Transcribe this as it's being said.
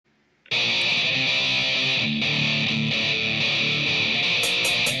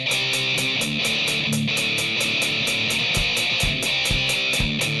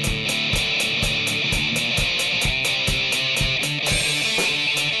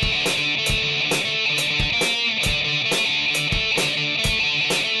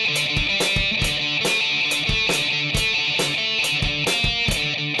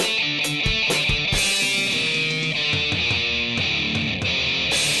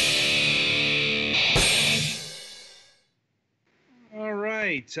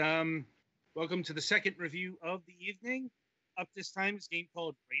right. Welcome to the second review of the evening. Up this time is a game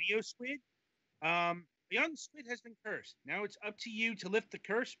called Radio Squid. The young squid has been cursed. Now it's up to you to lift the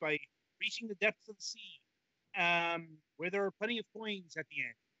curse by reaching the depths of the sea, where there are plenty of coins at the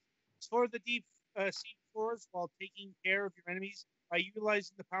end. Explore the deep sea floors while taking care of your enemies by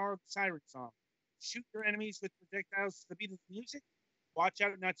utilizing the power of the siren song. Shoot your enemies with projectiles to the beat of the music. Watch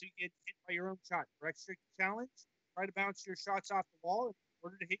out not to get hit by your own shot. For extra challenge, try to bounce your shots off the wall in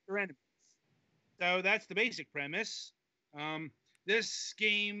order to hit your enemies. So that's the basic premise. This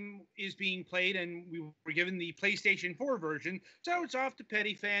game is being played, and we were given the PlayStation 4 version, so it's off to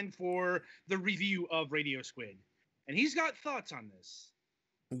Petty Fan for the review of Radio Squid. And he's got thoughts on this.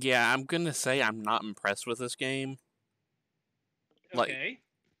 Yeah, I'm gonna say I'm not impressed with this game. Okay.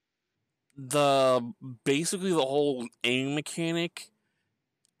 Basically the whole aim mechanic,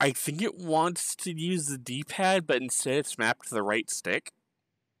 I think it wants to use the D-pad, but instead it's mapped to the right stick.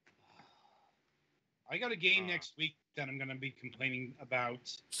 I got a game next week that I'm going to be complaining about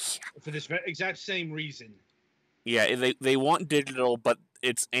for this exact same reason. Yeah, they want digital, but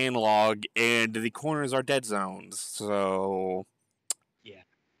it's analog, and the corners are dead zones, so... Yeah.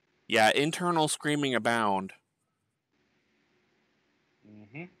 Yeah, internal screaming abound.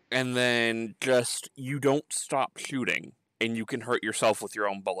 Mm-hmm. And then just, you don't stop shooting, and you can hurt yourself with your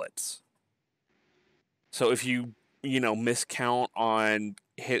own bullets. So if you miscount on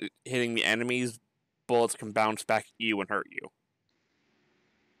hitting the enemies, bullets can bounce back at you and hurt you.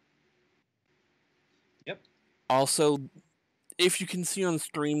 Yep. Also, if you can see on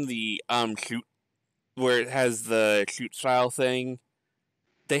stream the shoot, where it has the shoot style thing,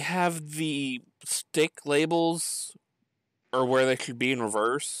 they have the stick labels, or where they should be in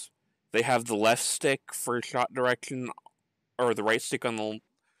reverse. They have the left stick for shot direction, or the right stick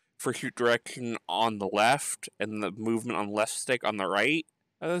for shoot direction on the left, and the movement on the left stick on the right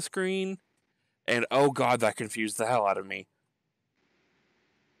of the screen. And oh god, that confused the hell out of me.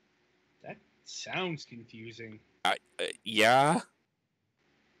 That sounds confusing. Yeah.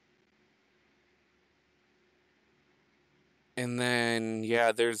 And then,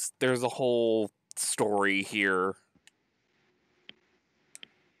 yeah, there's a whole story here.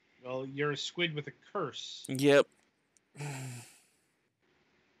 Well, you're a squid with a curse. Yep.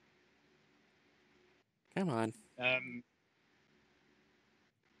 Come on.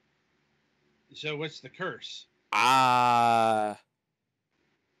 So what's the curse?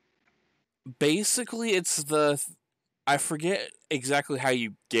 Basically, it's I forget exactly how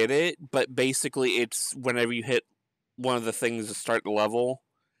you get it, but basically it's whenever you hit one of the things to start the level,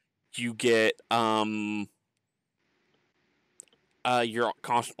 you get, you're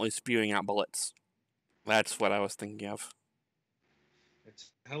constantly spewing out bullets. That's what I was thinking of.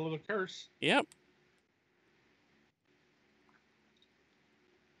 It's a hell of a curse. Yep.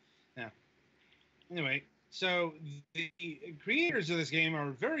 Now, anyway, so the creators of this game are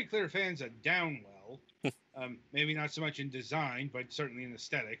very clear fans of Downwell. Maybe not so much in design, but certainly in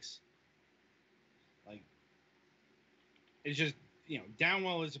aesthetics. Like, it's just,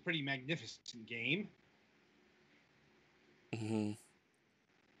 Downwell is a pretty magnificent game. Mm-hmm.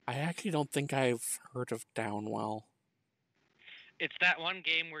 I actually don't think I've heard of Downwell. It's that one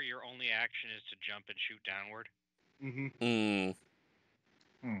game where your only action is to jump and shoot downward. Mm-hmm.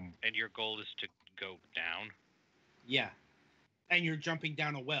 And your goal is to go down. Yeah. And you're jumping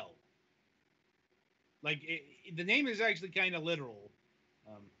down a well. Like, the name is actually kind of literal.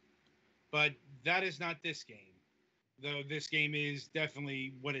 But that is not this game. Though this game is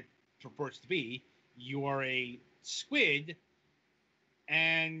definitely what it purports to be. You are a squid,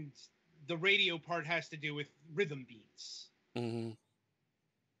 and the radio part has to do with rhythm beats. Mm-hmm.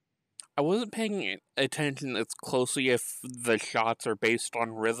 I wasn't paying attention as closely if the shots are based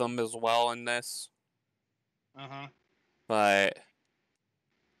on rhythm as well in this. Uh-huh. But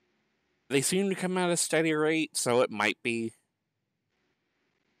they seem to come at a steady rate, so it might be.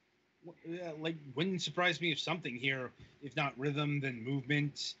 Like, wouldn't surprise me if something here, if not rhythm, then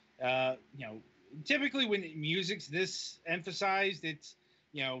movement. Typically when music's this emphasized, it's,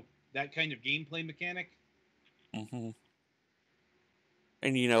 that kind of gameplay mechanic. Mm-hmm.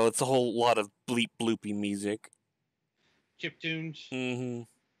 And, it's a whole lot of bleep-bloopy music. Chiptunes. Mm-hmm.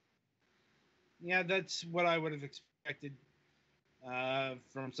 Yeah, that's what I would have expected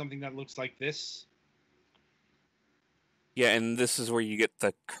from something that looks like this. Yeah, and this is where you get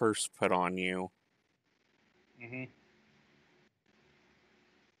the curse put on you. Mm-hmm.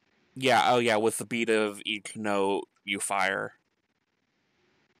 Yeah, oh yeah, with the beat of each note you fire.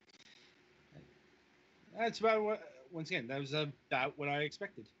 That's about what, once again, that was about what I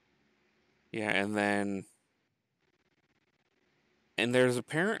expected. Yeah, and then And there's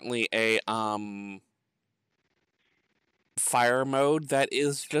apparently a fire mode that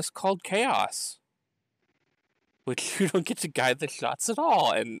is just called Chaos, which you don't get to guide the shots at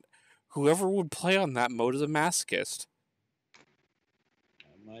all, and whoever would play on that mode is a masochist.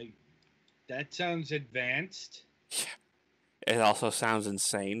 I'm like, that sounds advanced. It also sounds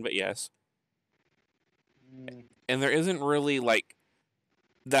insane, but yes. Mm, And there isn't really, like,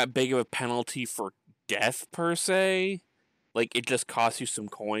 that big of a penalty for death, per se. Like, it just costs you some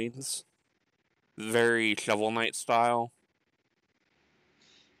coins. Very Shovel Knight style.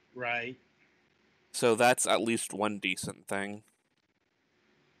 right. So that's at least one decent thing.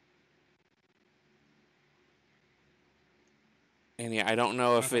 And yeah, I don't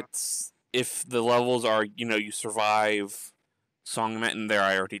know if it's... If the levels are, you survive... Song met in there,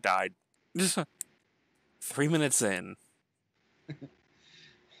 I already died. 3 minutes in.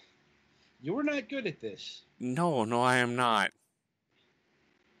 You're not good at this. No, I am not.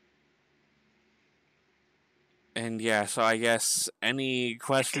 And yeah, so I guess any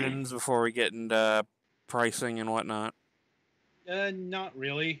questions before we get into pricing and whatnot? Not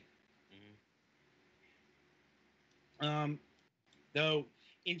really. Though,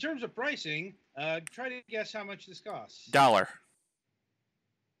 in terms of pricing, try to guess how much this costs. $1.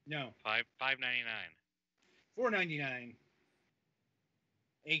 No. $5.99. $4.99.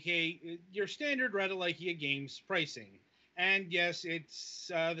 aka your standard Ratalakia Games pricing. And yes, it's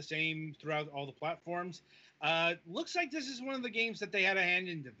the same throughout all the platforms. Looks like this is one of the games that they had a hand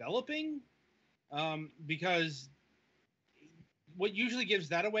in developing, because what usually gives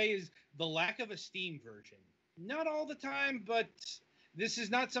that away is the lack of a Steam version. Not all the time, but this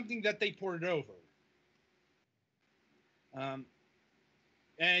is not something that they ported over.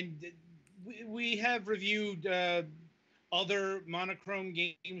 And we have reviewed other monochrome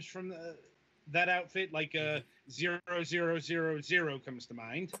games from that outfit, like 0000 comes to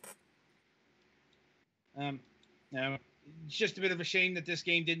mind. Now, it's just a bit of a shame that this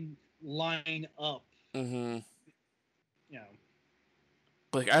game didn't line up. Mm-hmm. You know,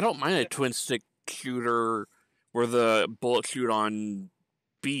 Like, I don't mind a twin stick shooter where the bullets shoot on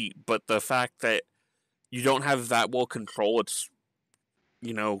beat, but the fact that you don't have that well control, it's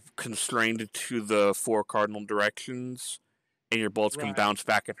constrained to the 4 cardinal directions, and your bullets can bounce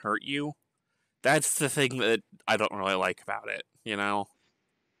back and hurt you. That's the thing that I don't really like about it, No.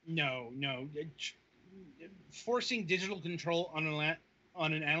 Forcing digital control on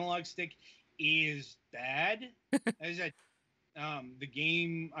an analog stick is bad. As I the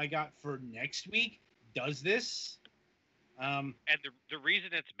game I got for next week does this. And the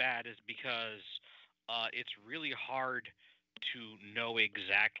reason it's bad is because it's really hard to know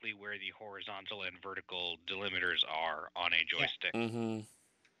exactly where the horizontal and vertical delimiters are on a joystick. Yeah. Mm-hmm.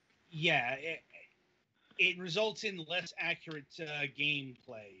 Yeah, it results in less accurate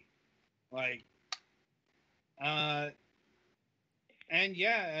gameplay. Like, and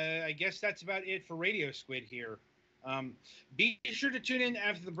yeah, I guess that's about it for Radio Squid here. Be sure to tune in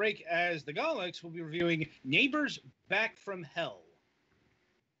after the break as the Galax will be reviewing Neighbors Back from Hell.